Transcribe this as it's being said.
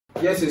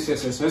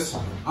Yes.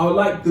 I would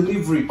like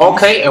delivery, please.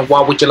 Okay, and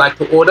what would you like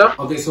to order?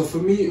 Okay, so for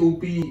me it will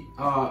be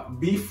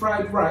beef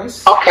fried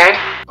rice. Okay.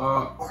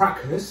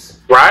 Crackers.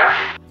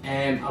 Right.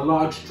 And a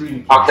large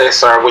drink, please. Okay,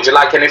 sir. Would you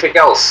like anything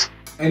else?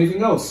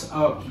 Anything else?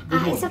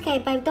 It's okay,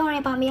 babe. Don't worry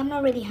about me. I'm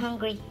not really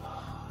hungry.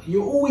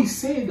 You always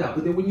say that,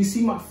 but then when you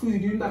see my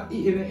food, you end up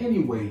eating it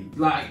anyway.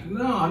 Like,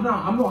 no, I'm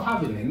not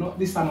having it. Not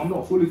this time. I'm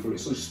not fully for it.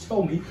 So just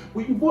tell me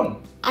what you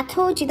want. I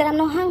told you that I'm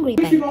not hungry,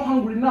 babe. If you're not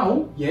hungry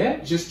now, yeah,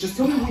 just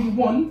tell me what you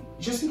want,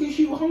 just in case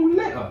you're hungry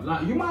later.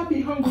 Like, you might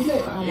be hungry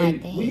later.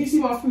 And when you see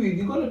my food,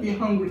 you're gonna be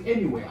hungry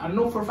anyway. I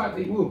know for a fact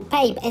that you will.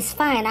 Babe, it's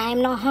fine. I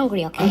am not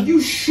hungry, okay? Are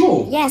you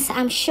sure? Yes,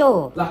 I'm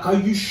sure. Like, are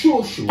you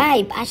sure?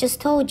 Babe, I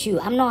just told you,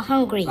 I'm not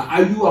hungry. Like,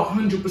 are you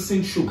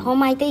 100% sure? Oh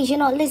my days, you're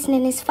not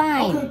listening. It's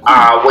fine. Okay,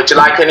 cool. Would you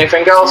like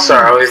anything else,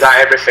 or is that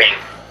everything?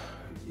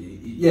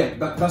 Yeah,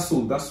 that's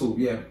all,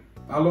 yeah.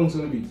 How long is it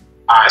gonna be?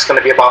 It's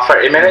gonna be about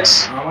 30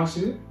 minutes. How much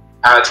is it?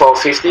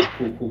 12.50.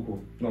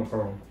 Cool. No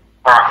problem.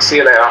 Alright, see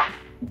you later.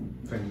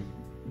 Thank you.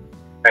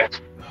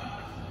 Thanks.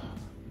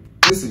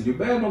 Listen, you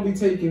better not be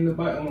taking the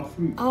bite of my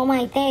fruit. Oh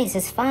my days,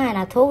 it's fine.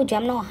 I told you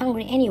I'm not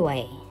hungry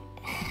anyway.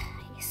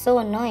 You're so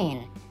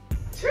annoying.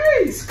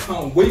 Jeez,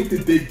 can't wait to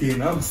dig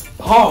in. I'm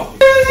starving.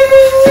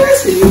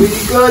 Here we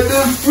got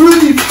the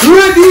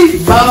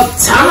fruity, about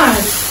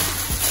time.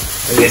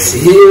 Yes,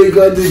 here we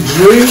got the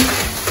drink,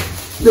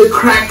 the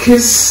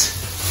crackers,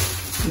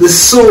 the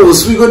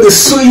sauce. We got the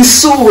soy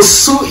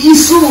sauce.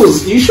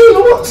 You sure you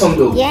want some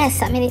though? Yes,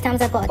 that many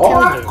times I've got to tell you.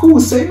 Alright, cool,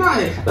 say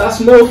nothing. That's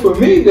more for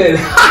me then.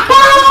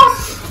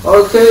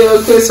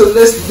 Okay, so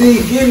let's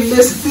dig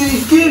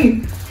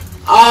in.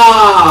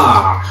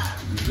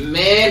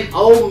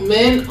 Oh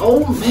man.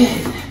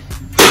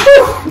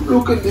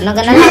 Look at this. I'm not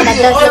gonna lie, that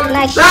does look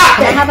nice. Can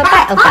I have a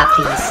bite of that,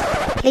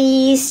 please?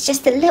 Please,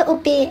 just a little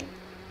bit.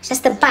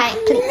 Just a bite,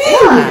 please.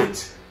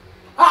 What?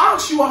 I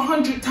asked you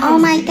 100 times. Oh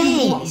my do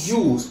you want days.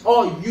 yours?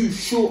 Are you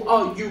sure?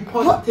 Are you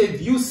positive?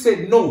 What? You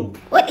said no.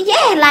 Well,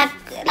 yeah, like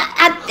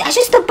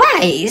just a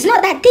bite. It's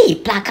not that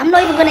deep. Like, I'm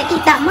not even gonna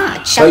eat that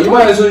much. So you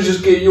might as well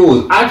just get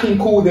yours. I can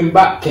call them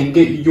back and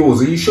get you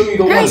yours. Are you sure you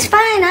don't want it? No, it's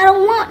fine. I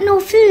don't want no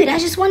food. I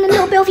just want a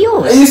little bit of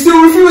yours. And you're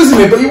still refusing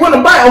me, but you want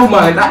a bite of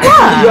mine.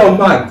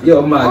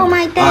 You're mad. Oh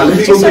my days, let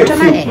me you're go so get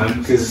dramatic. fruit, man,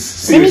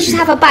 because Let me just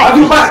have a bite. Have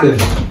you back then?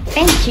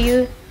 Thank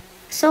you.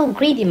 So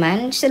greedy,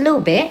 man. Just a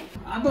little bit.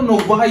 I don't know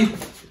why.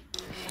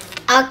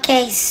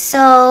 Okay,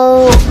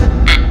 so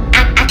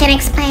I can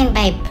explain,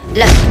 babe.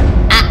 Look,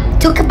 I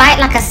took a bite,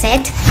 like I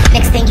said.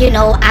 Next thing you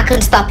know, I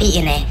couldn't stop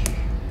eating it.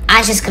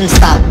 I just couldn't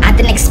stop. I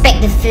didn't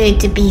expect the food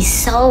to be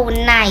so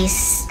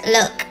nice.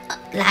 Look,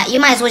 like,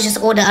 you might as well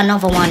just order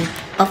another one,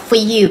 but for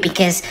you,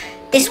 because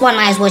this one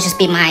might as well just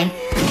be mine.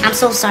 I'm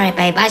so sorry,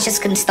 babe. I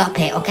just couldn't stop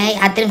it, okay?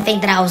 I didn't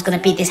think that I was gonna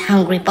be this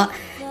hungry, but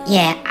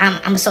yeah,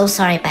 I'm so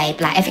sorry, babe.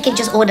 Like, if you can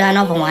just order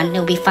another one,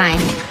 it'll be fine.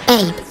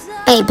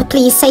 Babe,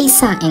 please say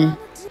something.